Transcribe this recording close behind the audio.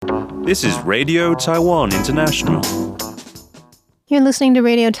This is Radio Taiwan International. You're listening to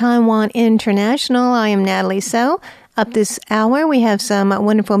Radio Taiwan International. I am Natalie So. Up this hour, we have some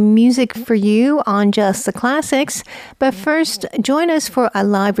wonderful music for you on Just the Classics. But first, join us for a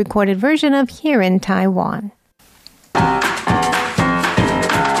live recorded version of Here in Taiwan.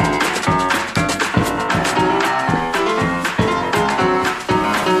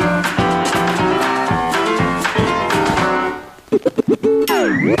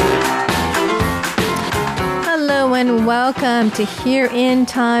 Hello and welcome to Here in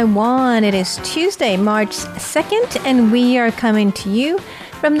Taiwan. It is Tuesday, March 2nd, and we are coming to you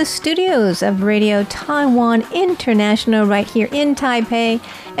from the studios of Radio Taiwan International right here in Taipei.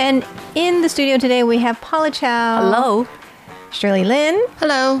 And in the studio today, we have Paula Chow. Hello. Shirley Lin.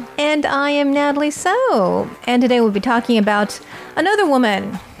 Hello. And I am Natalie So. And today we'll be talking about another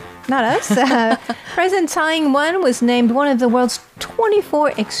woman. Not us. President Tsai Ing-wen was named one of the world's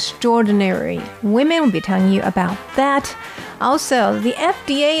 24 extraordinary women. We'll be telling you about that. Also, the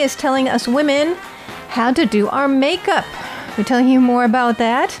FDA is telling us women how to do our makeup. We're telling you more about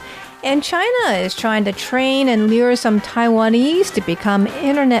that. And China is trying to train and lure some Taiwanese to become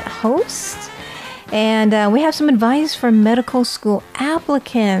internet hosts. And we have some advice for medical school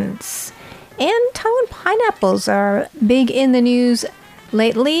applicants. And Taiwan pineapples are big in the news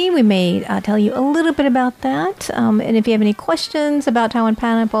lately. We may tell you a little bit about that. And if you have any questions about Taiwan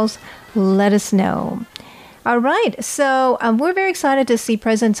pineapples, let us know. All right. So we're very excited to see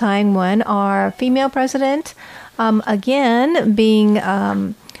President Tsai Ing-wen, our female president, again being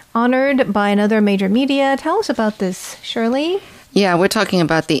honored by another major media. Tell us about this, Shirley. Yeah, we're talking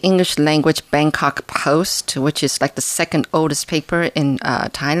about the English language Bangkok Post, which is like the second oldest paper in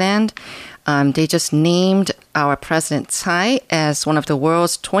Thailand. They just named our President Tsai as one of the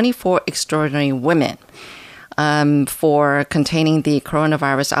world's 24 extraordinary women for containing the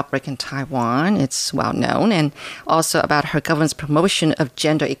coronavirus outbreak in Taiwan. It's well known, and also about her government's promotion of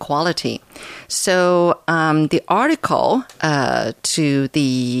gender equality. So the article in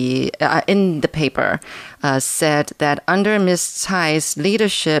the paper said that under Ms. Tsai's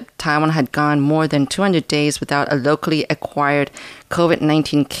leadership, Taiwan had gone more than 200 days without a locally acquired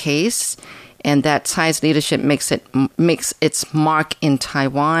COVID-19 case, and that Tsai's leadership makes its mark in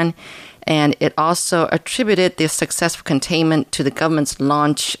Taiwan. And it also attributed the successful containment to the government's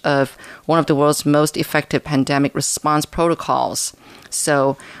launch of one of the world's most effective pandemic response protocols.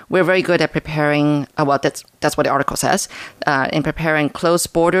 So we're very good at preparing, that's what the article says, in preparing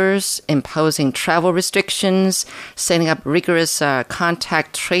closed borders, imposing travel restrictions, setting up rigorous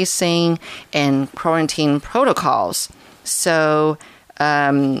contact tracing and quarantine protocols. So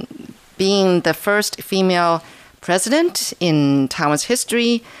being the first female president in Taiwan's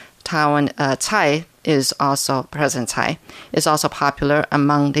history, President Tsai is also popular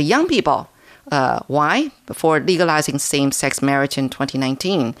among the young people. Why? For legalizing same-sex marriage in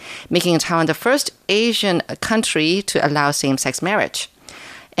 2019, making Taiwan the first Asian country to allow same-sex marriage.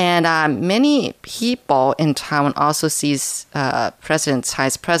 And many people in Taiwan also sees President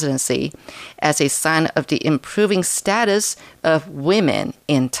Tsai's presidency as a sign of the improving status of women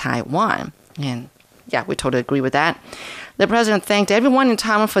in Taiwan. And yeah, we totally agree with that. The president thanked everyone in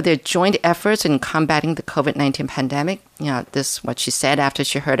Taiwan for their joint efforts in combating the COVID-19 pandemic. This is what she said after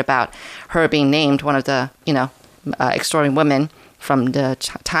she heard about her being named one of the, extraordinary women from the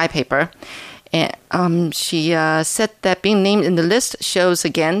Thai paper. And she said that being named in the list shows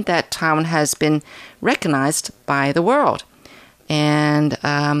again that Taiwan has been recognized by the world. And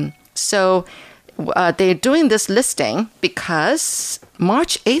so they're doing this listing because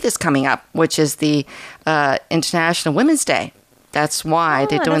March 8th is coming up, which is the International Women's Day. That's why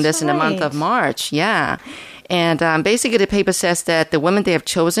they're doing this in the month of March. Yeah. And basically, the paper says that the women they have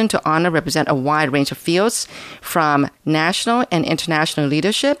chosen to honor represent a wide range of fields, from national and international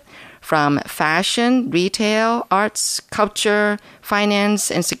leadership, from fashion, retail, arts, culture,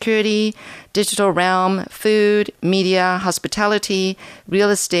 finance and security, digital realm, food, media, hospitality, real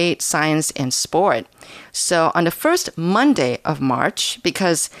estate, science, and sport. So on the first Monday of March,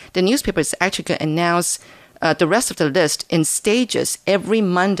 because the newspaper is actually going to announce the rest of the list in stages every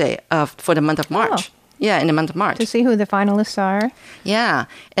Monday for the month of March. Yeah, in the month of March. To see who the finalists are. Yeah.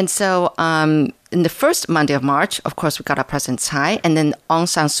 And so in the first Monday of March, of course, we got our President Tsai, and then Aung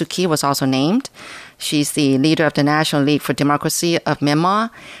San Suu Kyi was also named. She's the leader of the National League for Democracy of Myanmar.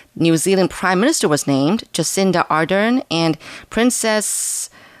 New Zealand Prime Minister was named, Jacinda Ardern, and Princess,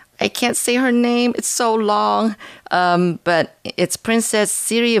 I can't say her name, it's so long, but it's Princess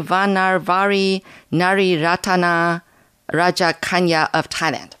Sirivanarvari Nariratana Rajakanya of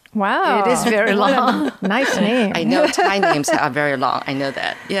Thailand. Wow. It is very What a long. Nice name. I know Thai names are very long. I know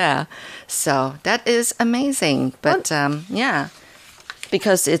that. Yeah. So that is amazing. But yeah,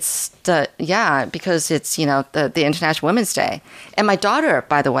 because it's the International Women's Day. And my daughter,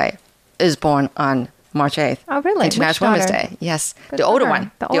 by the way, is born on March 8th. Oh, really? International Which Women's daughter? Day. Yes. Good The for older her.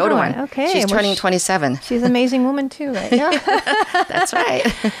 one. The older one. Okay. She's Well, turning 27. She's an amazing woman too, right? Yeah. That's right.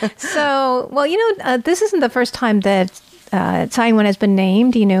 So, well, this isn't the first time that Tsai Ing-wen has been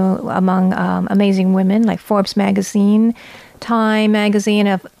named, among amazing women, like Forbes magazine, Time magazine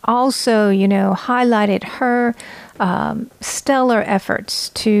have also, highlighted her stellar efforts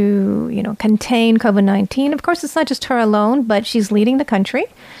to, contain COVID-19. Of course, it's not just her alone, but she's leading the country,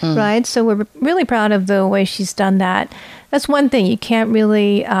 right? So we're really proud of the way she's done that. That's one thing you can't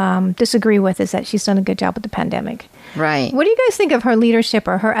really disagree with, is that she's done a good job with the pandemic. Right. What do you guys think of her leadership,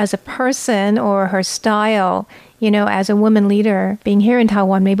 or her as a person, or her style, as a woman leader being here in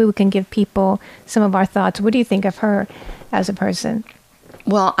Taiwan? Maybe we can give people some of our thoughts. What do you think of her as a person?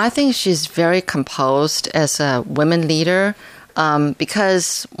 Well, I think she's very composed as a women leader,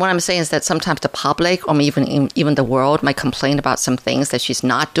 because what I'm saying is that sometimes the public, or even the world, might complain about some things that she's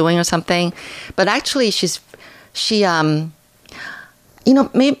not doing or something. But actually,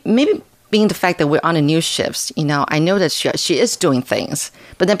 maybe being the fact that we're on the news shifts, I know that she is doing things,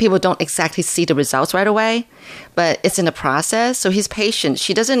 but then people don't exactly see the results right away. But it's in the process, so he's patient.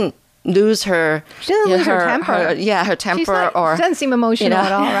 She doesn't lose her. She doesn't lose her temper. Her temper. She doesn't seem emotional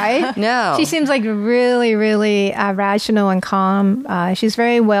at all, right? No. She seems like really, really rational and calm. She's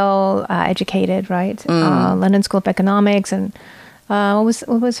very well educated, right? London School of Economics and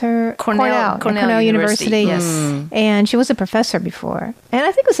what was her? Cornell University. Yes. And she was a professor before. And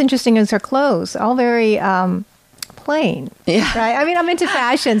I think what's interesting is her clothes, all very plain. Yeah. Right? I mean, I'm into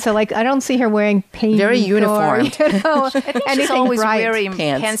fashion, so I don't see her wearing pink. Very uniformed. Anything She's always bright. wearing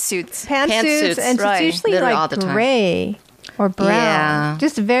Pantsuits. Pantsuits, and right. it's usually Literally all like the time. gray or brown. Yeah.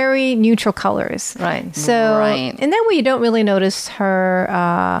 Just very neutral colors. Right. So, Right. in that way, you don't really notice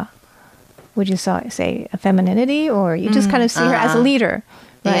her, would you say, a femininity, or you just kind of see her as a leader,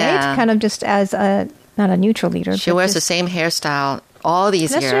 right? Yeah. Kind of just as not a neutral leader. She but wears the just- same hairstyle all these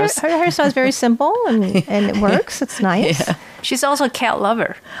That's years. her hairstyle is very simple and it works. It's nice. She's also a cat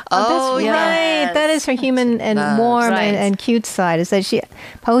lover. Oh, That's yes. right. That is her human and warm Right. and cute side, is that she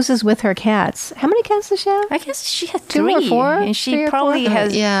poses with her cats. How many cats does she have? I guess she had 2 or 3. 4? And 3 she or probably 4?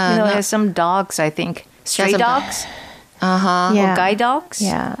 has, Yeah, has some dogs, I think. Stray some- dogs Uh-huh. Yeah. or guide dogs.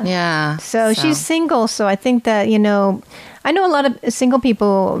 Yeah. Yeah. So she's single, so I think that, I know a lot of single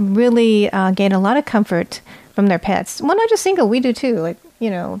people really gain a lot of comfort from their pets. Well, not just single, we do too,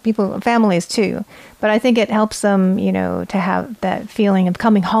 families too. But I think it helps them, to have that feeling of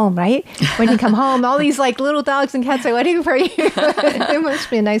coming home, right? When you come home, all these little dogs and cats are waiting for you. It must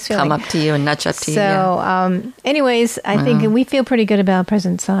be a nice feeling. Come up to you and nudge up to you. Yeah. So, anyways, I think we feel pretty good about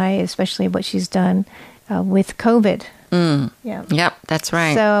President Tsai, especially what she's done with COVID. Yeah. Yep, that's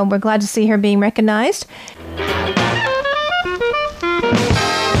right. So we're glad to see her being recognized.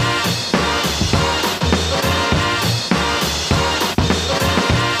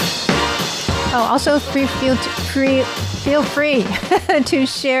 Oh, also feel free to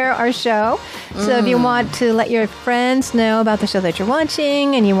share our show. So if you want to let your friends know about the show that you're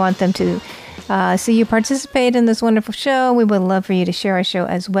watching and you want them to see you participate in this wonderful show, we would love for you to share our show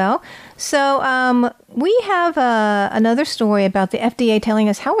as well. So we have another story about the FDA telling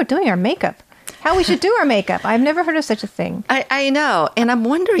us how we're doing our makeup. How we should do our makeup. I've never heard of such a thing. I know, and I'm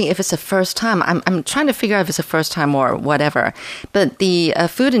wondering if it's the first time. I'm trying to figure out if it's the first time or whatever. But the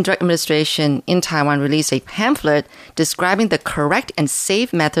Food and Drug Administration in Taiwan released a pamphlet describing the correct and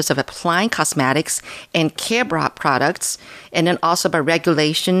safe methods of applying cosmetics and care products, and then also about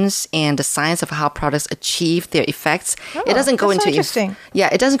regulations and the science of how products achieve their effects. It doesn't go that's so into interesting.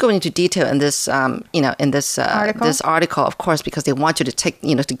 it doesn't go into detail in this Article? this article, of course, because they want you to take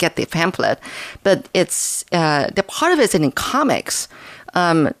to get the pamphlet. But it's the part of it is in comics.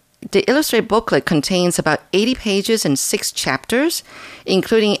 The illustrated booklet contains about 80 pages and 6 chapters,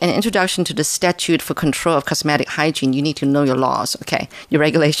 including an introduction to the statute for control of cosmetic hygiene. You need to know your laws, your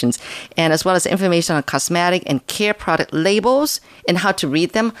regulations, and as well as information on cosmetic and care product labels and how to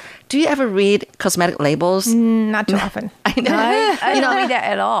read them. Do you ever read cosmetic labels? Not too often. I know. I don't read that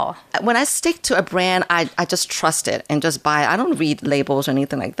at all. When I stick to a brand, I just trust it and just buy it. I don't read labels or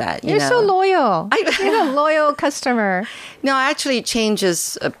anything like that. You're so loyal. You're a loyal customer. No, it actually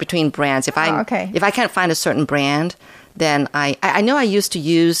changes between brands. If I okay. if I can't find a certain brand, then I know I used to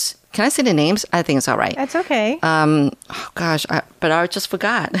use Can I say the names? I think it's all right. That's okay. But I just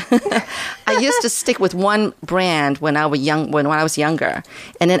forgot. I used to stick with one brand when I was younger,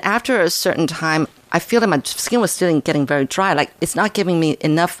 and then after a certain time, I feel that my skin was still getting very dry. Like it's not giving me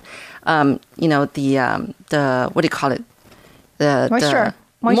enough, the what do you call it? Moisture.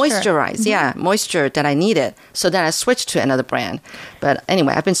 Moisturize, moisture that I needed. So then I switched to another brand. But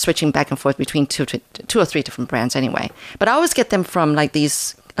anyway, I've been switching back and forth between two or three different brands anyway. But I always get them from like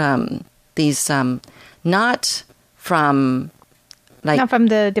these not from like Not from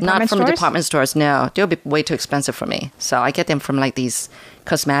the department not from stores? the department stores. No, they'll be way too expensive for me. So I get them from like these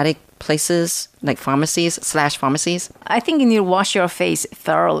cosmetic places, like pharmacies. I think you need to wash your face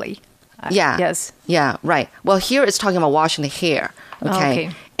thoroughly. Yeah. Yes. Yeah, right. Well, here it's talking about washing the hair. Okay. Okay.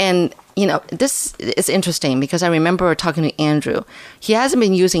 And, this is interesting because I remember talking to Andrew. He hasn't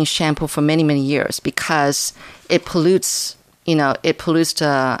been using shampoo for many, many years because it pollutes, I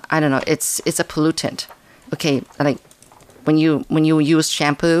don't know, it's a pollutant. Okay. Like when you use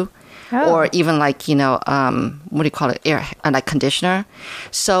shampoo or even like, what do you call it? Like conditioner.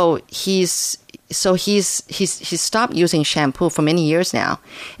 So he's stopped using shampoo for many years now.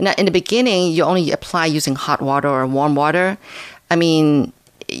 And in the beginning, you only apply using hot water or warm water. I mean,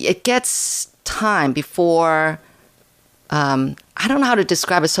 it gets time before. I don't know how to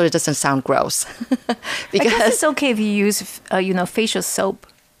describe it so it doesn't sound gross. I guess it's okay if you use, facial soap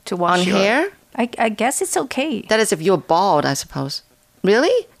to wash on your hair. I guess it's okay. That is if you're bald, I suppose.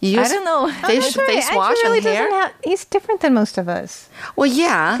 Really? You use I don't know. Face wash really on hair? he's different than most of us Well,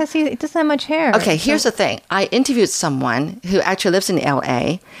 yeah. because he doesn't have much hair. Okay, here's the thing. I interviewed someone who actually lives in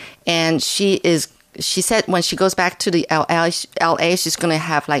LA, and she said when she goes back to the LA, she's going to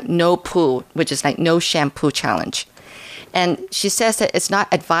have like no poo, which is like no shampoo challenge. And she says that it's not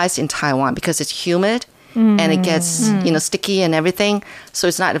advised in Taiwan because it's humid and it gets, sticky and everything. So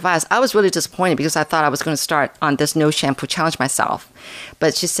it's not advised. I was really disappointed because I thought I was going to start on this no shampoo challenge myself.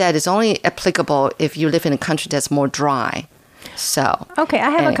 But she said it's only applicable if you live in a country that's more dry. So. Okay, I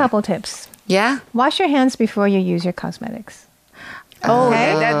have anyway. a couple tips. Yeah? Wash your hands before you use your cosmetics. Oh,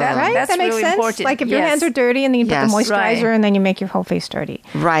 Okay. that's That makes really sense. important. Like if your Yes. hands are dirty and then you put Yes. the moisturizer Right. and then you make your whole face dirty.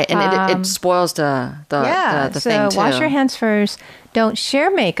 Right. And it spoils the So thing too. wash your hands first. Don't share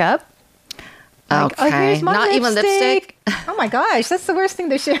makeup. Like, Okay. here's my Not even lipstick? Oh my gosh, that's the worst thing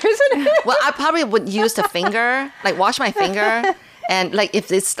to share, isn't it? Well, I probably would use the finger, like wash my finger. And like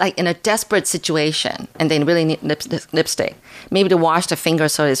if it's like in a desperate situation and they really need lipstick, maybe to wash the finger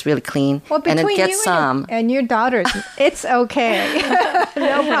so it's really clean Well, and then between get you some. and your daughters, it's okay.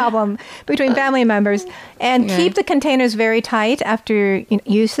 No problem. Between family members. And keep the containers very tight after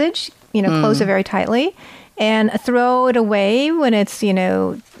usage. Close it very tightly. And throw it away when it's,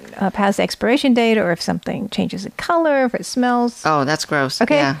 past the expiration date or if something changes in color, if it smells. Oh, that's gross.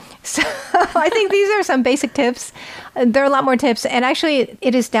 Okay. Yeah. So I think these are some basic tips. There are a lot more tips. And actually,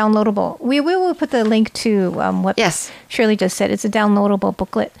 it is downloadable. We will put the link to what Yes. Shirley just said. It's a downloadable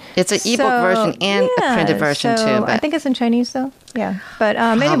booklet. It's an ebook version and a printed version so too. I But think it's in Chinese though. Yeah. But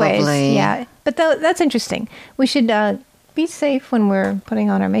anyways, Probably. yeah. But that's interesting. We should be safe when we're putting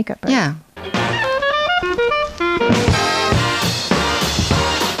on our makeup. Right? yeah.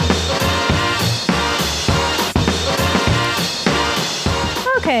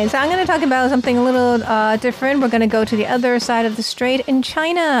 Okay, so I'm going to talk about something a little different. We're going to go to the other side of the strait in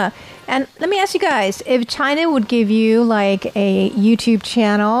China. And let me ask you guys, if China would give you like a YouTube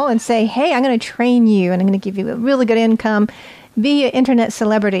channel and say, hey, I'm going to train you and I'm going to give you a really good income, be an internet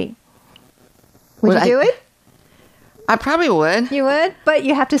celebrity, would you do it? I probably would. You would? But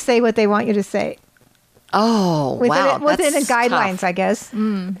you have to say what they want you to say. Oh, wow. Within the That's guidelines, tough. I guess.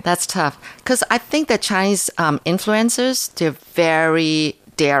 That's tough. Because I think that Chinese influencers, they're very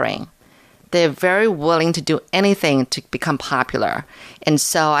daring. They're very willing to do anything to become popular. And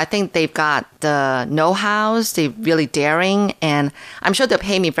so I think they've got the know-hows, they're really daring, and I'm sure they'll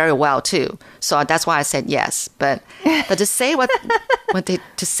pay me very well too. So that's why I said yes. But to say what they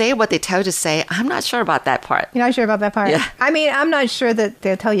tell you to say, I'm not sure about that part. You're not sure about that part? Yeah. I mean, I'm not sure that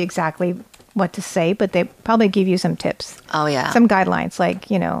they'll tell you exactly what to say, but they probably give you some tips. Oh, yeah. Some guidelines, like,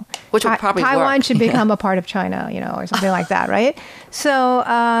 Which would probably Taiwan work. should become a part of China, or something like that, right? So,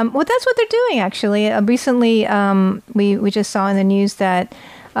 well, that's what they're doing, actually. Recently, we just saw in the news that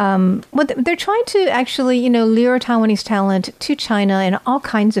they're trying to actually, lure Taiwanese talent to China in all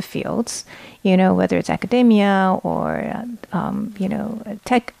kinds of fields, whether it's academia or,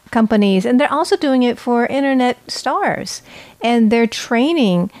 tech companies. And they're also doing it for internet stars. And they're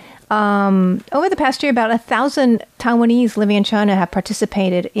training over the past year, about 1,000 Taiwanese living in China have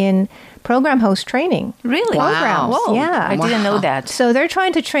participated in program host training. Really? Programs. Whoa. Yeah. I didn't know that. So they're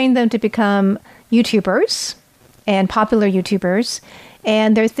trying to train them to become YouTubers and popular YouTubers.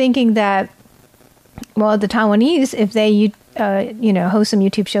 And they're thinking that, well, the Taiwanese, if they, host some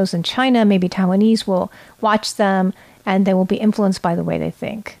YouTube shows in China, maybe Taiwanese will watch them and they will be influenced by the way they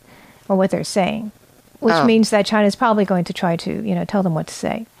think or what they're saying, which means that China's probably going to try to, tell them what to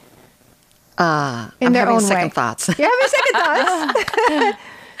say. I'm their having own second way. thoughts. You're having second thoughts?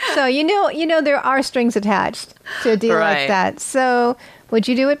 So, there are strings attached to a deal like Right. that. So, would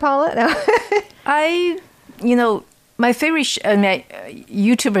you do it, Paula? No. My favorite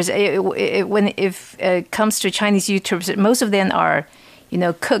YouTubers, if it comes to Chinese YouTubers, most of them are,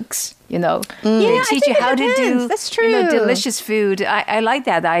 cooks. They Yeah, I teach you think it how to do depends. That's true. delicious food. I like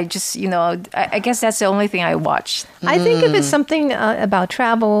that. I just, I guess that's the only thing I watch. I think if it's something about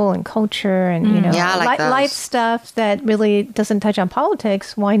travel and culture and, Yeah, I like those. light stuff that really doesn't touch on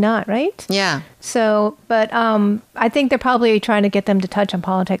politics, why not, right? Yeah. So, but I think they're probably trying to get them to touch on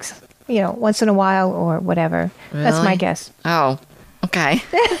politics, once in a while or whatever. That's my Really? guess. Oh, okay.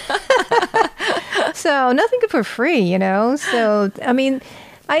 So nothing good for free, So, I mean,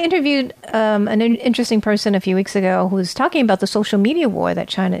 I interviewed an interesting person a few weeks ago who was talking about the social media war that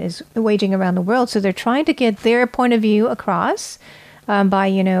China is waging around the world. So they're trying to get their point of view across by,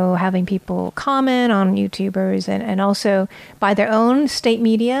 having people comment on YouTubers and also by their own state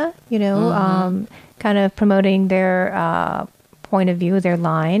media, kind of promoting their point of view, their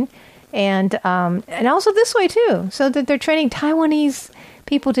line. And also this way, too. So that they're training Taiwanese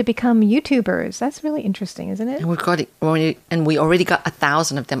people to become YouTubers. That's really interesting, isn't it? And we already got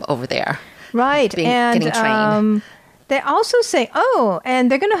 1,000 of them over there. Right. Getting trained. They also say,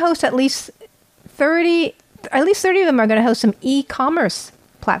 and they're going to host at least 30 of them are going to host some e-commerce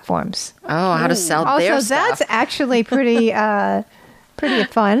platforms. Oh, how to sell their Also, stuff. that's actually pretty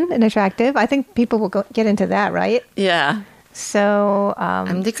fun and attractive. I think people will get into that, right? Yeah. So,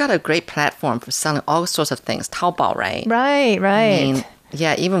 And they got a great platform for selling all sorts of things. Taobao, right? right. I mean,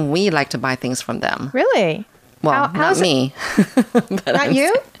 yeah, even we like to buy things from them. Really? Well, how's not me. Not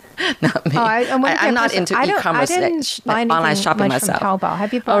you? Not me. I'm not into e-commerce, I didn't buy anything online shopping much myself. from Taobao.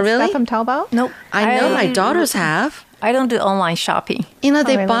 Have you bought really? stuff from Taobao? Nope. I know my daughters have. I don't do online shopping. They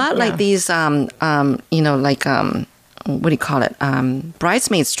really? bought like Yeah. these, what do you call it?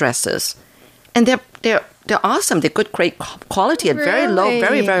 Bridesmaids dresses, and they're awesome. They're good, great quality at very low, very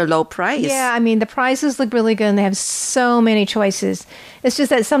Really? very low price. Yeah, I mean, the prices look really good and they have so many choices. It's just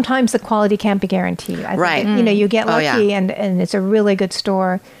that sometimes the quality can't be guaranteed. I think Right. you get Oh, lucky yeah. and it's a really good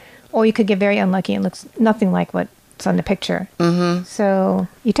store, or you could get very unlucky and it looks nothing like what's on the picture. Mm-hmm. So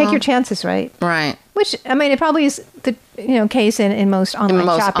you take your chances, right? Right. Which, I mean, it probably is the case in most online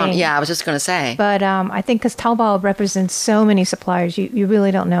shopping. Yeah, I was just going to say. But I think because Taobao represents so many suppliers, you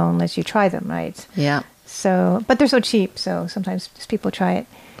really don't know unless you try them, right? Yeah. So, but they're so cheap, so sometimes just people try it.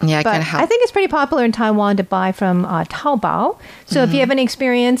 Yeah, I but can't help. I think it's pretty popular in Taiwan to buy from Taobao. So if you have any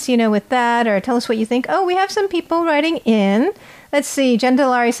experience, with that, or tell us what you think. Oh, we have some people writing in. Let's see. Jen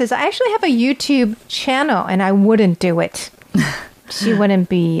Delari says, I actually have a YouTube channel, and I wouldn't do it. She wouldn't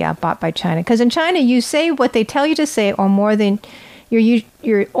be bought by China. Because in China, you say what they tell you to say, or more than your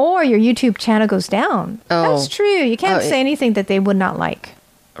YouTube channel goes down. Oh. That's true. You can't say anything that they would not like.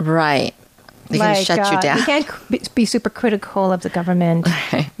 Right. They can shut you down. You can't be super critical of the government,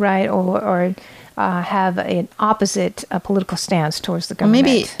 right? Or have an opposite political stance towards the government.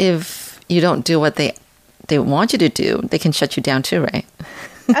 Maybe if you don't do what they want you to do, they can shut you down too, right?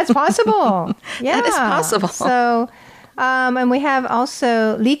 That's possible. Yeah, That is possible. So, and we have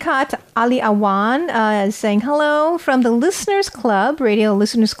also Likat Ali Awan saying hello from the Listeners Club, Radio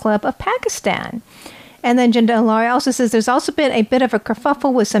Listeners Club of Pakistan. And then Jindal Laurie also says there's also been a bit of a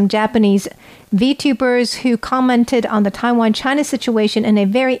kerfuffle with some Japanese VTubers who commented on the Taiwan-China situation in a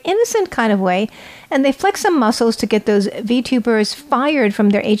very innocent kind of way, and they flexed some muscles to get those VTubers fired from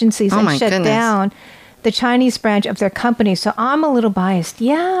their agencies and my shut goodness. down the Chinese branch of their company. So I'm a little biased.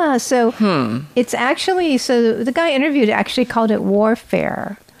 Yeah, so it's actually, so the guy interviewed actually called it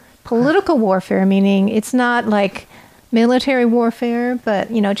warfare. Political warfare, meaning it's not like military warfare, but,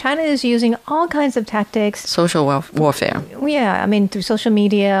 China is using all kinds of tactics. Social warfare. Yeah, I mean, through social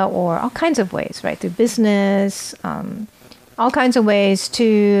media or all kinds of ways, right? Through business, all kinds of ways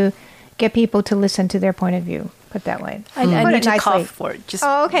to get people to listen to their point of view, put that way. I Put need it to nicely. cough for it. Just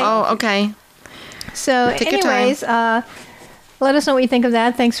Oh, okay. Oh, okay. So, Take your time. anyways, let us know what you think of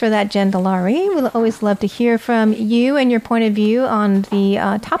that. Thanks for that, Jen Delari. We'll always love to hear from you and your point of view on the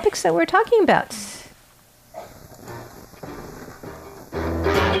topics that we're talking about.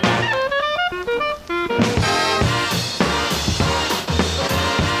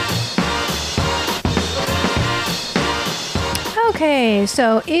 Okay,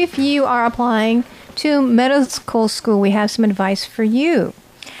 so if you are applying to medical school, we have some advice for you.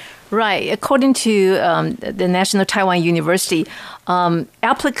 Right. According to the National Taiwan University,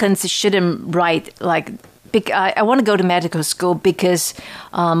 applicants shouldn't write like, I want to go to medical school because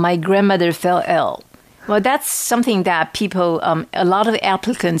my grandmother fell ill. Well, that's something that people, a lot of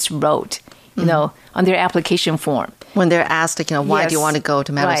applicants wrote, you know, on their application form. When they're asked, like, why do you Yes. want to go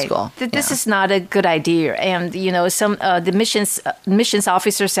to medical Right. school? This is not a good idea. And, some the missions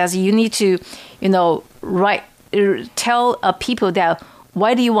officer says you need to, tell people that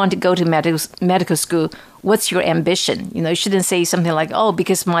why do you want to go to medical school? What's your ambition? You shouldn't say something like, oh,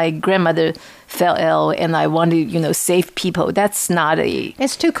 because my grandmother fell ill and I want to, save people. That's not a...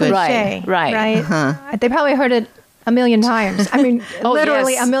 It's too cliche. Right. They probably heard it a million times. I mean, Oh,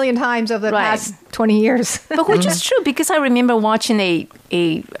 literally yes. a million times over the Right. past 20 years. But which is true because I remember watching a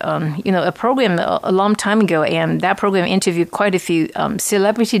program a long time ago, and that program interviewed quite a few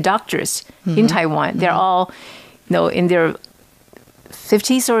celebrity doctors in Taiwan. They're all, in their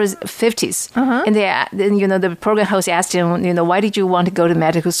 50s or 50s, and the program host asked them, why did you want to go to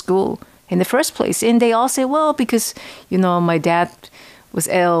medical school in the first place? And they all say, well, because my dad was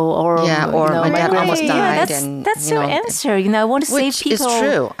ill, or my dad almost died, that's their answer. I want to save Which people. is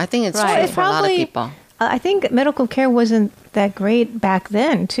true. I think it's Right. true It's for a lot of people. I think medical care wasn't that great back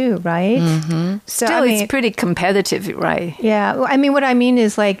then, too, right? Mm-hmm. So, Still, it's pretty competitive, right? Yeah. Well, I mean, what I mean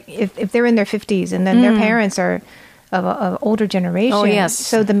is like if they're in their 50s and then their parents are of older generation. Oh, yes.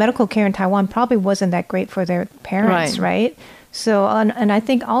 So the medical care in Taiwan probably wasn't that great for their parents, right? So, and I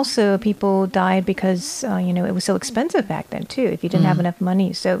think also people died because, it was so expensive back then, too, if you didn't have enough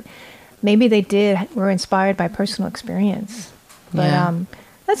money. So maybe they were inspired by personal experience. But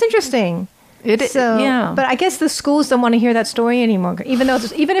that's interesting. It is, So, yeah. But I guess the schools don't want to hear that story anymore, even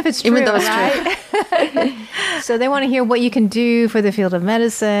if it's true, Even though it's right? So they want to hear what you can do for the field of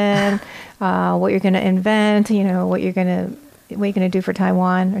medicine, what you're going to invent, what you're going to do for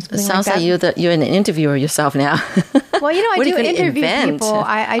Taiwan or something It sounds like that. like you're an interviewer yourself now. Well, I What are do you gonna interview invent? people.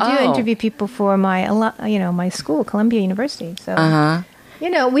 I do Oh. interview people for my school, Columbia University. So,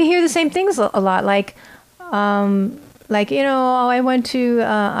 we hear the same things a lot. I went to,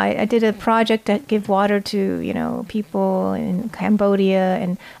 I did a project that give water to, people in Cambodia.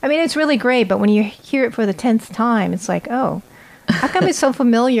 And I mean, it's really great. But when you hear it for the 10th time, it's like, oh, how come it's so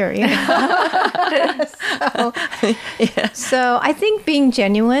familiar? So I think being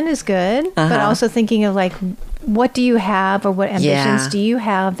genuine is good, but also thinking of like, what do you have or what ambitions do you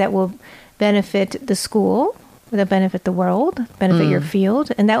have that will benefit the school, that benefit the world, benefit your field,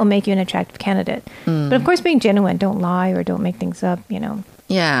 and that will make you an attractive candidate. But of course, being genuine, don't lie or don't make things up,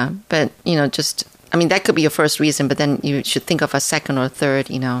 Yeah, but, that could be your first reason, but then you should think of a second or third,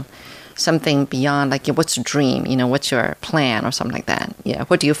 something beyond, like, what's your dream? What's your plan or something like that? Yeah,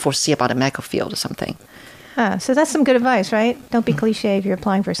 what do you foresee about a medical field or something? So that's some good advice, right? Don't be cliche if you're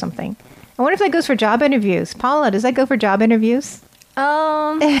applying for something. I wonder if that goes for job interviews. Paula, does that go for job interviews?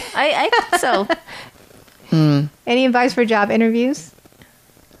 I think so. Any advice for job interviews?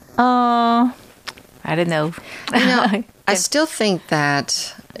 I don't know. I still think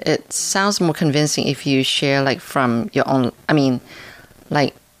that it sounds more convincing if you share, like, from your own,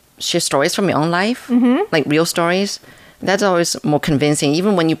 share stories from your own life, like real stories. That's always more convincing.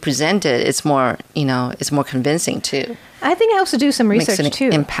 Even when you present it, it's more, it's more convincing too. I think it helps to do some research Makes an too.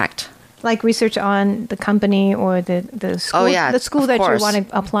 impact. Like research on the company or the school, yeah, the school of that course. you want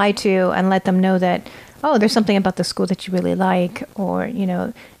to apply to, and let them know that, there's something about the school that you really like, or,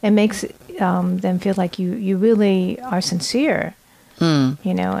 it makes them feel like you really are sincere, and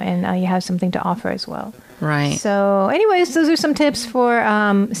you have something to offer as well. Right. So anyways, those are some tips for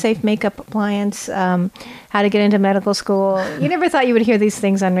safe makeup appliance, how to get into medical school. You never thought you would hear these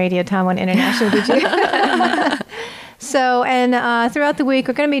things on Radio Taiwan International, did you? So, and throughout the week,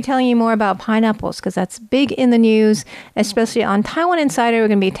 we're going to be telling you more about pineapples because that's big in the news, especially on Taiwan Insider. We're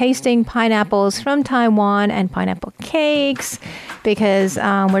going to be tasting pineapples from Taiwan and pineapple cakes because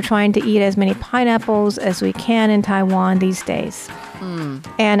we're trying to eat as many pineapples as we can in Taiwan these days.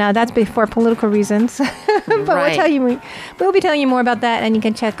 And that's for political reasons. But Right. we'll be telling you more about that, and you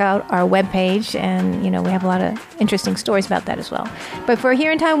can check out our webpage, and we have a lot of interesting stories about that as well. But for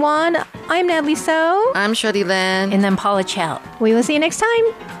here in Taiwan, I'm Natalie So. I'm Shirley Lin. And then Paula Chow. We will see you next time.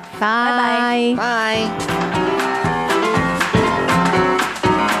 Bye. Bye.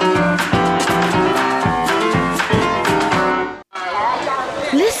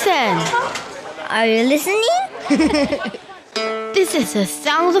 Listen! Are you listening? This is the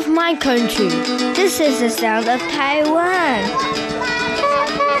sound of my country. This is the sound of Taiwan.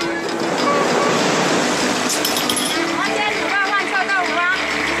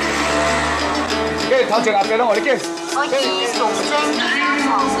 头前后边拢互你见。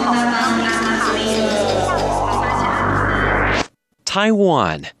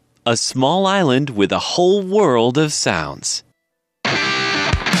 Taiwan, a small island with a whole world of sounds.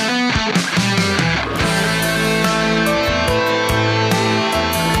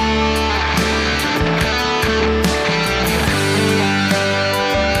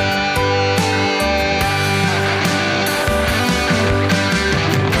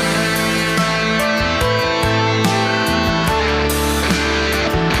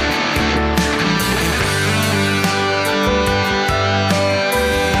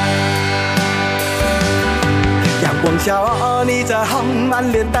光笑你这红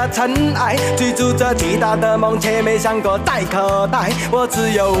满脸的尘埃，追逐着巨大的梦，却没想过再可待。我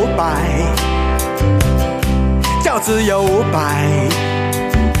只有500，就只有500。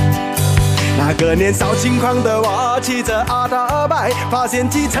那个年少轻狂的我，骑着阿达拜，发现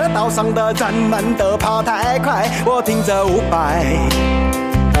机车道上的人们都跑太快。我听着500，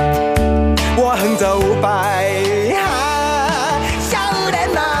我哼着500，少年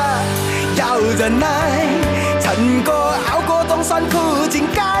啊，要忍耐。 撑过熬过，总算苦尽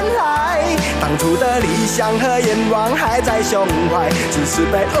甘来。当初的理想和愿望还在胸怀，只是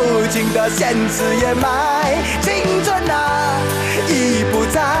被无情的现实掩埋。青春啊，已不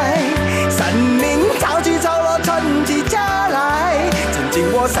在，生命潮起潮落，春季将来。曾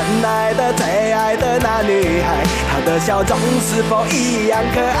经我深爱的、最爱的那女孩，她的笑容是否一样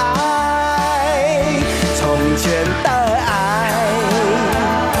可爱？从前的爱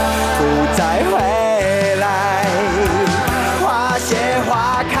不再回。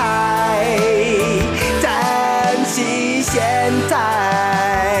 花开，珍惜现在。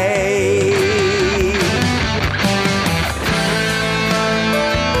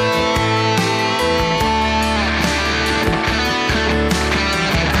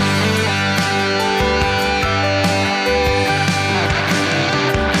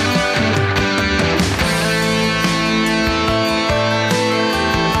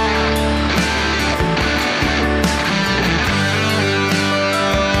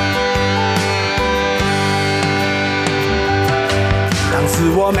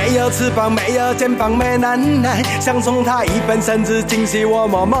我没有翅膀，没有肩膀，没能耐，想送她一份生日惊喜，我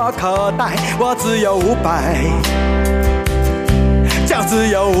默默可待。我只有500，就只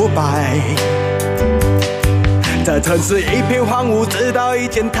有500。这城市一片荒芜，直到遇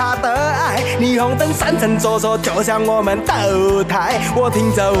见她的爱。霓虹灯闪闪烁烁，就像我们的舞台。我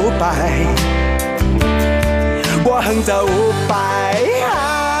听着500，我哼着500，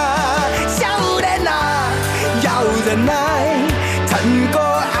少年啊，要忍耐。 撑过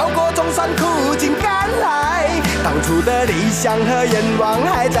熬过，总算苦尽甘来。当初的理想和愿望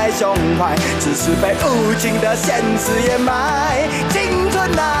还在胸怀，只是被无情的现实掩埋。青春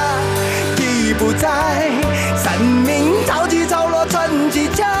啊，已不在，生命潮起潮落，春季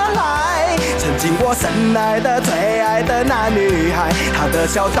将来。曾经我深爱的、最爱的那女孩，她的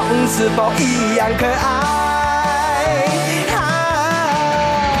笑容是否一样可爱？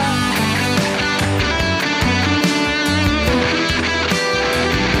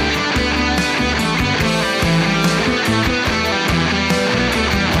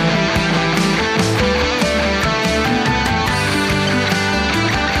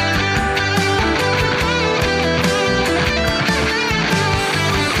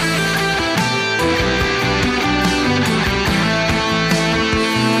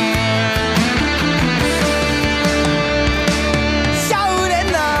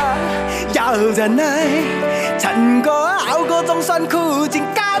 忍耐，撑过熬过，总算苦尽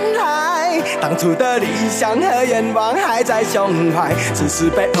甘来。当初的理想和愿望还在胸怀，只是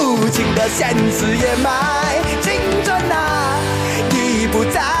被无情的现实掩埋。青春啊，已不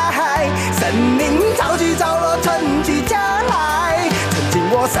在，生命潮起潮落，春季将来。曾经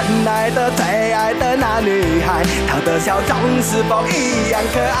我深爱的、最爱的那女孩，她的笑容是否一样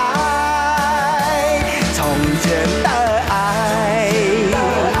可爱？从前的爱。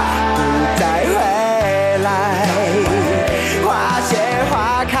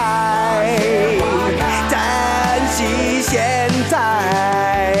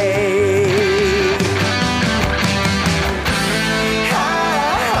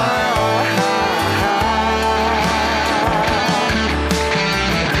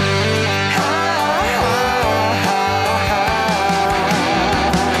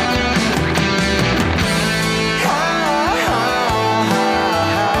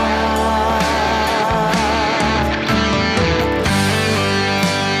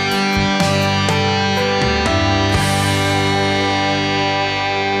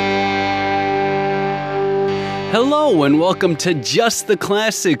Hello and welcome to Just the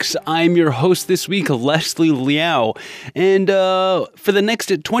Classics. I'm your host this week, Leslie Liao. And for the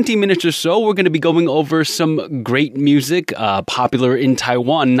next 20 minutes or so, we're going to be going over some great music popular in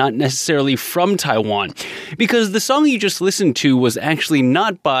Taiwan, not necessarily from Taiwan. Because the song you just listened to was actually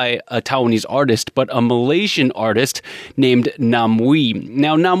not by a Taiwanese artist, but a Malaysian artist named Nam Wee.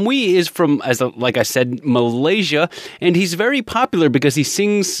 Now, Nam Wee is from, like I said, Malaysia, and he's very popular because he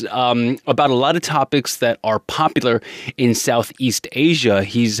sings about a lot of topics that are popular in Southeast Asia.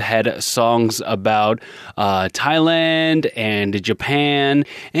 He's had songs about Thailand and Japan,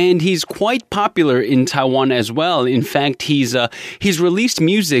 and he's quite popular in Taiwan as well. In fact, he's released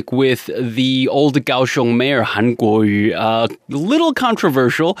music with the old Kaohsiung mayor Han Kuo-yu. A little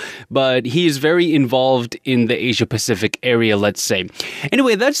controversial, but he is very involved in the Asia Pacific area, let's say.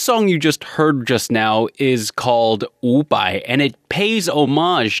 Anyway, that song you just heard just now is called Wu Bai, and it pays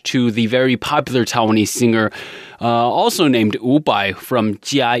homage to the very popular Taiwanese singer also named Wu Bai from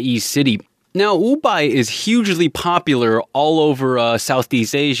Jiayi City. Now, Wu Bai is hugely popular all over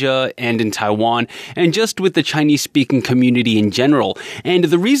Southeast Asia and in Taiwan, and just with the Chinese-speaking community in general. And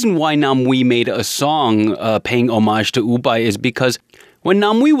the reason why Nam Wee made a song paying homage to Wu Bai is because when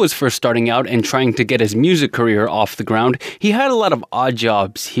Nam Wee was first starting out and trying to get his music career off the ground, he had a lot of odd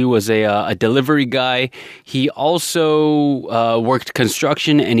jobs. He was a delivery guy. He also worked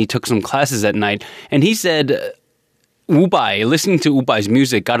construction, and he took some classes at night. And he said Wu Bai, listening to Wu Bai's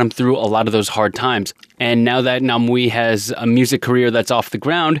music got him through a lot of those hard times. And now that Nam Wee has a music career that's off the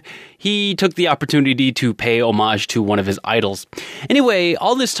ground, he took the opportunity to pay homage to one of his idols. Anyway,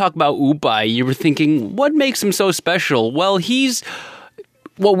 all this talk about Wu Bai, you were thinking, what makes him so special? Well, he's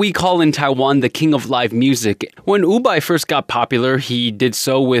what we call in Taiwan the king of live music. When Wu Bai first got popular, he did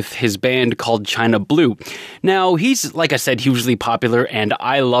so with his band called China Blue. Now, he's, like I said, hugely popular, and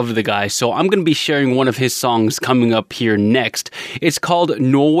I love the guy, so I'm going to be sharing one of his songs coming up here next. It's called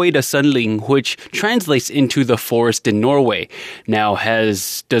Norway de Sunling, which translates into the forest in Norway. Now,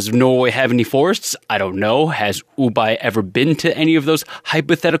 does Norway have any forests? I don't know. Has Wu Bai ever been to any of those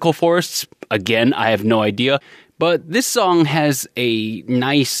hypothetical forests? Again, I have no idea. But this song has a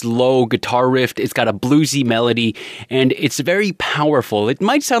nice low guitar riff, it's got a bluesy melody, and it's very powerful. It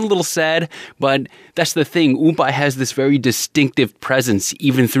might sound a little sad, but that's the thing. Wu Bai has this very distinctive presence,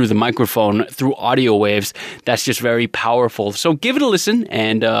 even through the microphone, through audio waves. That's just very powerful. So give it a listen,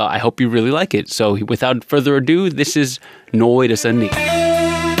 and I hope you really like it. So without further ado, this is Norway de Sunling.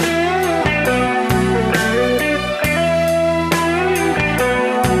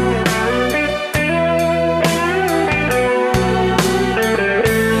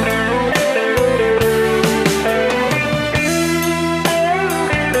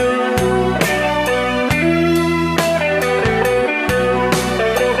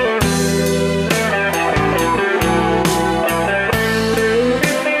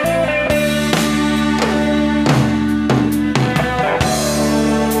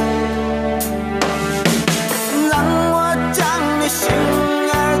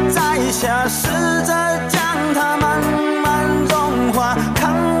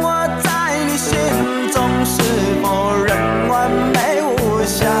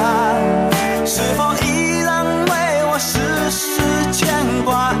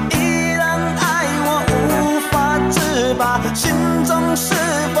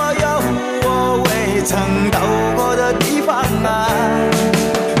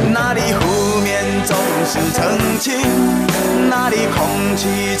那里空气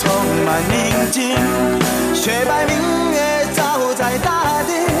充满宁静，雪白明月照在大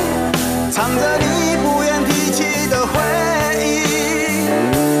地，唱着你不愿提起的回忆。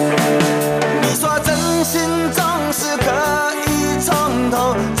你说真心总是可以从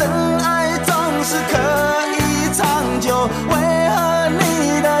头，真爱总是可以长久，为何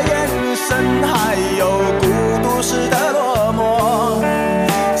你的眼神还有孤独时的落寞？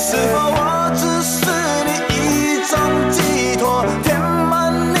是否我只是你一种寄托，填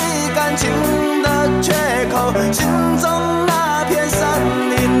满你感情的缺口？心中那片森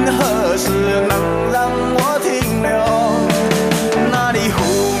林何时能让我停留？那里湖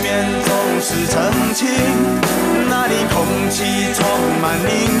面总是澄清，那里空气充满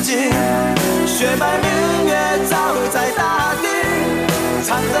宁静，雪白明月照在大地，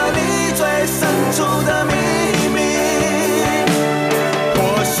藏着你最深处的秘密。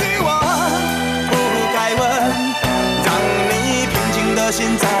或许我不该问，让你平静的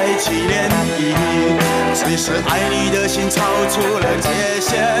心再起涟漪，只是爱你的心超出了界限。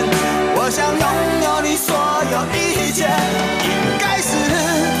我想拥有你所有一切，应该是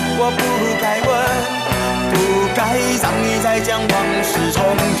我不该问，不该让你再将往事重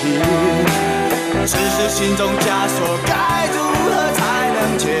提。只是心中枷锁该如何才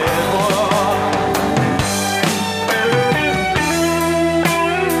能解脱？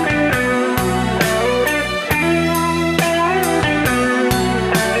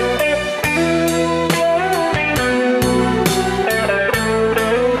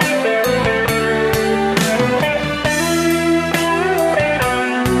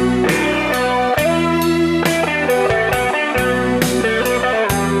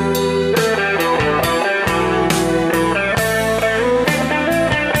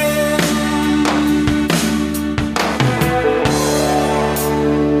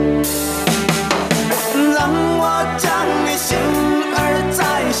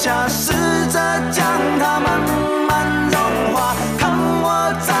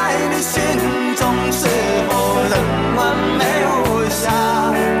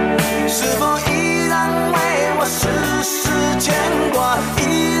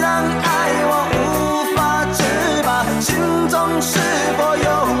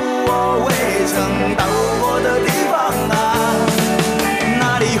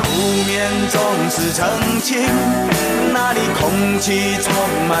那里空气充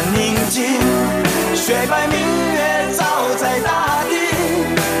满宁静，雪白明月照在大地，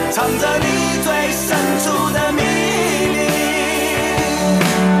藏着你最深处的秘密。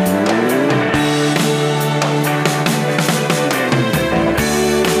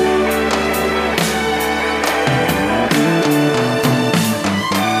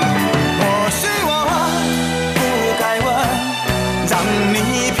或许我不该问，让你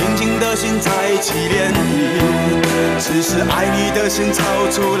平静的心再起涟漪，只是爱你的心超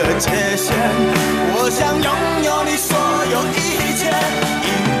出了界限。我想拥有你所有一切，应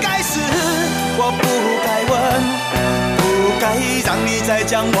该是我不该问，不该让你再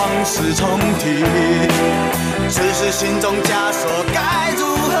将往事重提，只是心中枷锁该如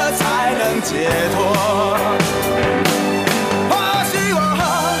何才能解脱？或许我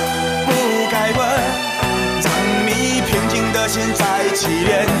不该问，让你平静的心再起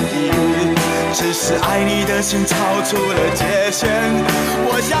涟漪，只是爱你的心超出了界限。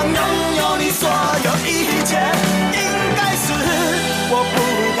我想拥有你所有一切，应该是我不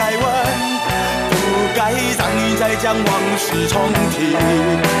该问，不该让你再将往事重提，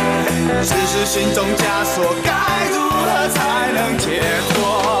只是心中枷锁该如何才能解脱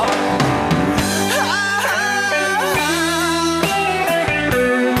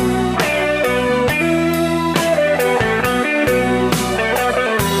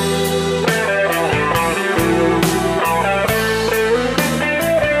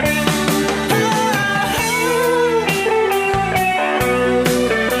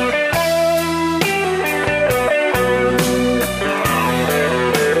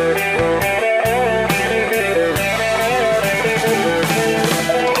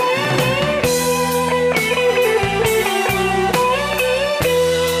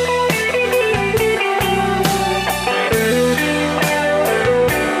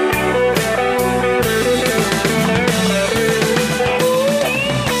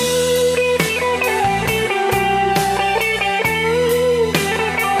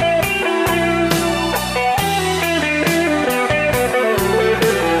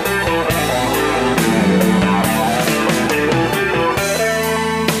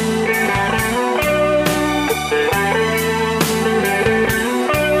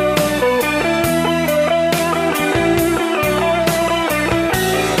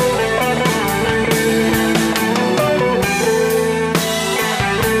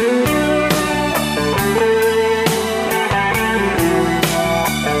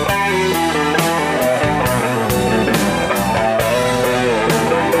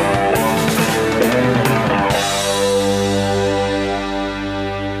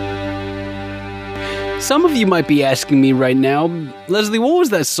？Some of you might be asking me right now, Leslie, what was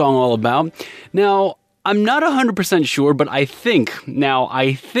that song all about? Now, I'm not 100% sure, but I think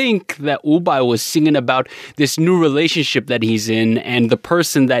that Ubai was singing about this new relationship that he's in, and the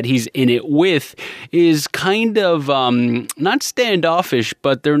person that he's in it with is kind of not standoffish,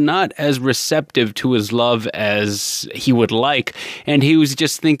 but they're not as receptive to his love as he would like. And he was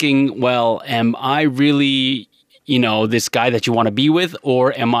just thinking, well, am I really, this guy that you want to be with,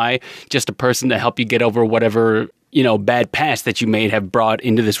 or am I just a person to help you get over whatever, bad past that you may have brought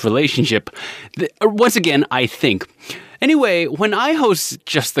into this relationship? Once again, I think. Anyway, when I host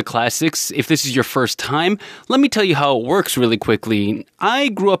Just the Classics, if this is your first time, let me tell you how it works really quickly. I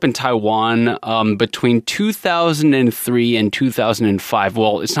grew up in Taiwan between 2003 and 2005.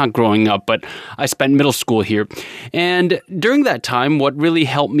 Well, it's not growing up, but I spent middle school here. And during that time, what really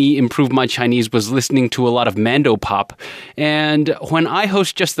helped me improve my Chinese was listening to a lot of Mando pop. And when I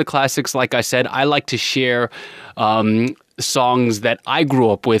host Just the Classics, like I said, I like to share songs that I grew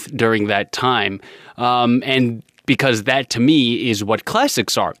up with during that time. And because that, to me, is what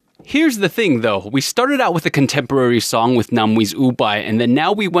classics are. Here's the thing, though. We started out with a contemporary song with Namwi's Ubai, and then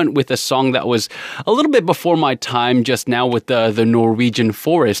now we went with a song that was a little bit before my time just now with the Norwegian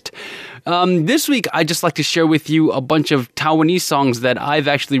Forest. This week, I'd just like to share with you a bunch of Taiwanese songs that I've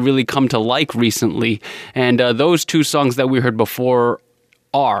actually really come to like recently. And those two songs that we heard before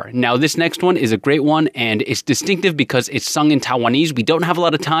are. Now, this next one is a great one, and it's distinctive because it's sung in Taiwanese. We don't have a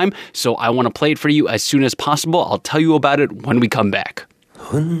lot of time, so I want to play it for you as soon as possible. I'll tell you about it when we come back.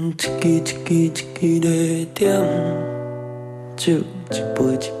汗一滴一滴一滴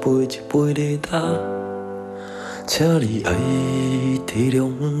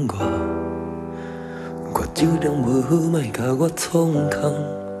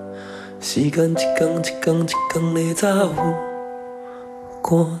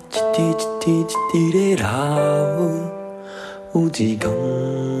在流，有一天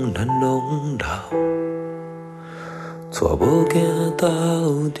咱拢老，带某囝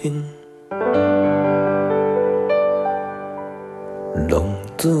斗阵，浪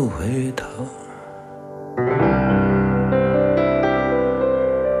子回头。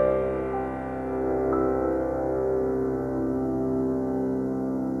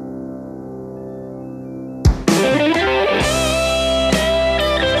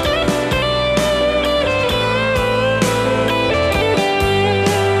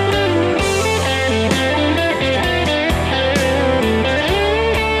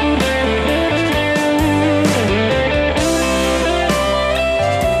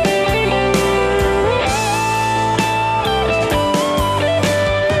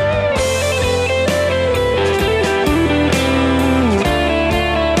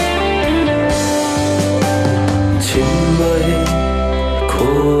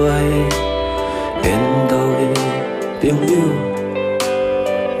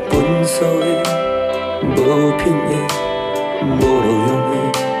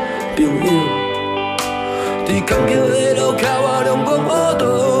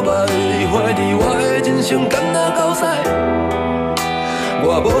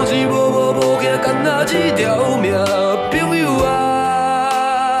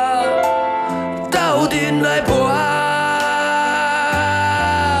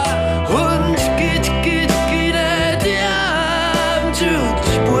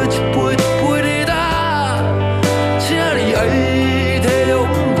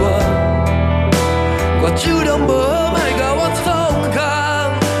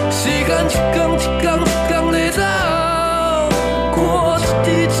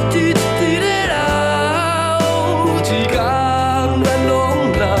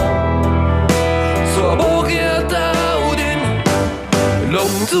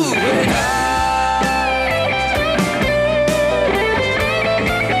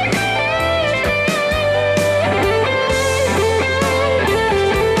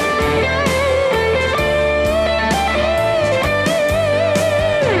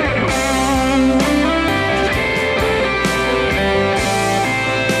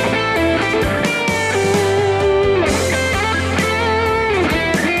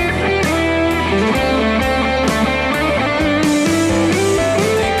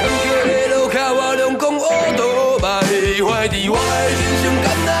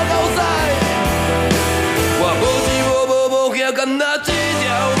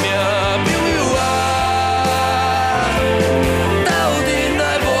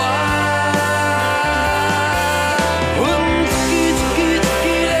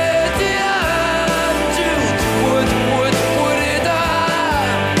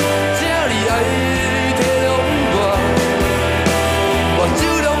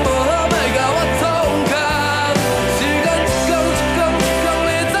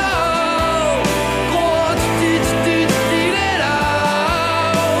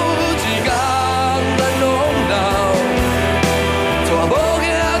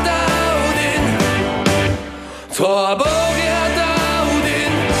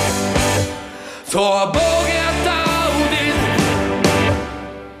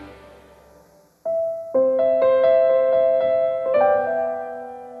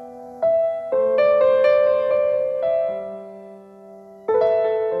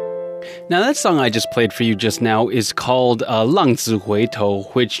Now, that song I just played for you just now is called 浪子回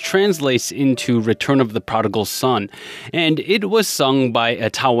头, which translates into Return of the Prodigal Son. And it was sung by a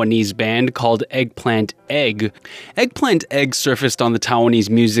Taiwanese band called Eggplant Egg. Eggplant Egg surfaced on the Taiwanese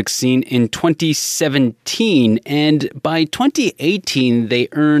music scene in 2017, and by 2018, they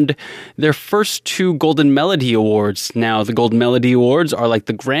earned their first 2 Golden Melody Awards. Now, the Golden Melody Awards are like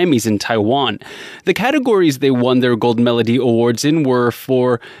the Grammys in Taiwan. The categories they won their Golden Melody Awards in were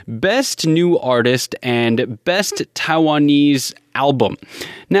for Best New Artist and Best Taiwanese Album.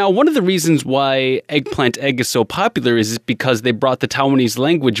 Now, one of the reasons why Eggplant Egg is so popular is because they brought the Taiwanese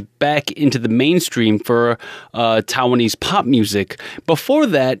language back into the mainstream for Taiwanese pop music. Before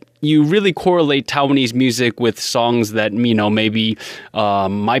that, you really correlate Taiwanese music with songs that, maybe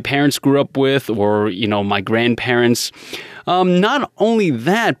my parents grew up with or, my grandparents. Not only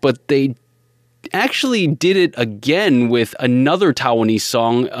that, but they actually did it again with another Taiwanese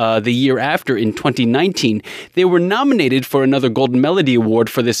song the year after in 2019. They were nominated for another Golden Melody Award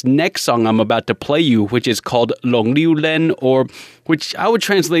for this next song I'm about to play you, which is called Long Liu Len, or which I would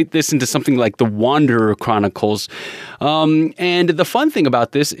translate this into something like The Wanderer Chronicles. And the fun thing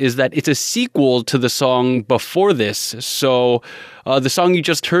about this is that it's a sequel to the song before this. So the song you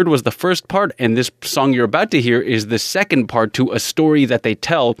just heard was the first part, and this song you're about to hear is the second part to a story that they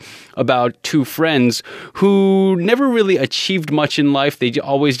tell about 2 friends who never really achieved much in life. They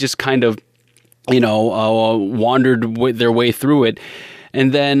always just kind of, wandered their way through it.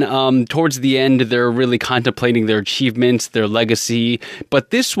 And then towards the end, they're really contemplating their achievements, their legacy. But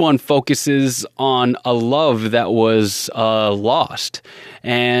this one focuses on a love that was lost.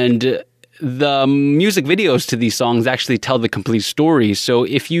 And the music videos to these songs actually tell the complete story. So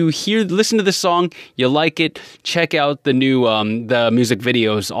if you listen to this song, you like it, check out the new the music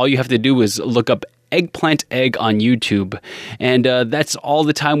videos. All you have to do is look up Eggplant Egg on YouTube. And that's all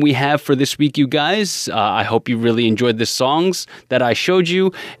the time we have for this week, you guys. I hope you really enjoyed the songs that I showed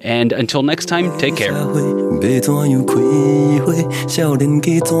you. And until next time, take care.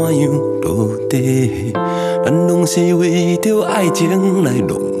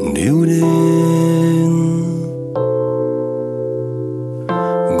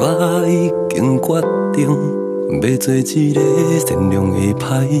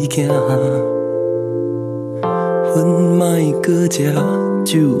阮莫搁食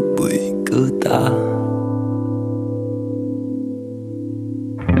酒，袂搁干。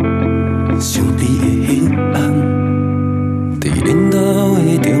想你的迄暗，伫恁兜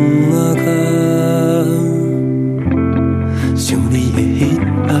的中仔脚。想你的迄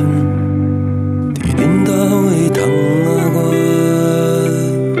暗，伫恁兜的窗仔外。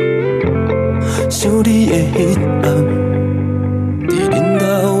想你的迄暗，伫恁兜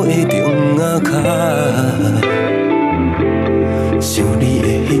的中仔脚。想你的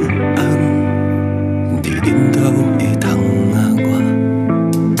迄暗，伫恁兜的窗仔外。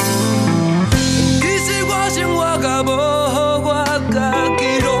其实我生活甲无好，我家己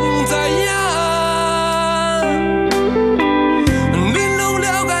拢知影。恁拢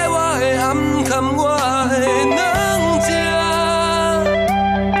了解我的暗坎，我的软情。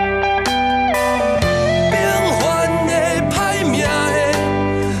平凡的、歹命的，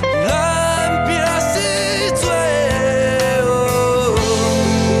咱拼死做。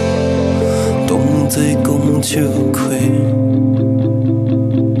在讲笑亏，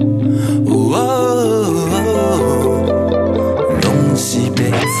拢是白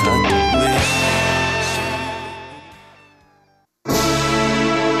惨话。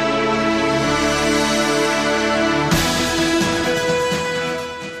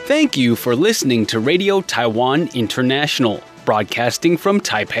Thank you for listening to Radio Taiwan International, broadcasting from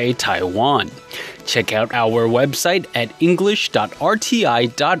Taipei, Taiwan. Check out our website at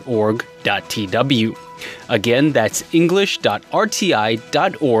english.rti.org.tw. Again, that's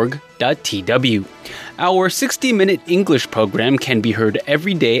english.rti.org.tw. Our 60-minute English program can be heard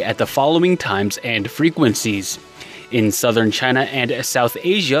every day at the following times and frequencies. In southern China and South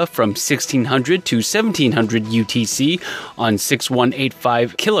Asia from 1600 to 1700 UTC on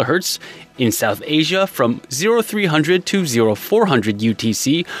 6185 kHz. In South Asia from 0300 to 0400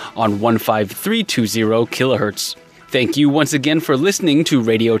 UTC on 15320 kHz. Thank you once again for listening to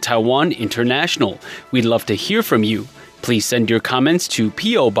Radio Taiwan International. We'd love to hear from you. Please send your comments to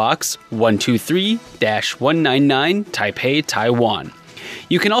P.O. Box 123-199 Taipei, Taiwan.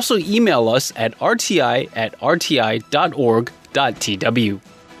 You can also email us at rti@rti.org.tw.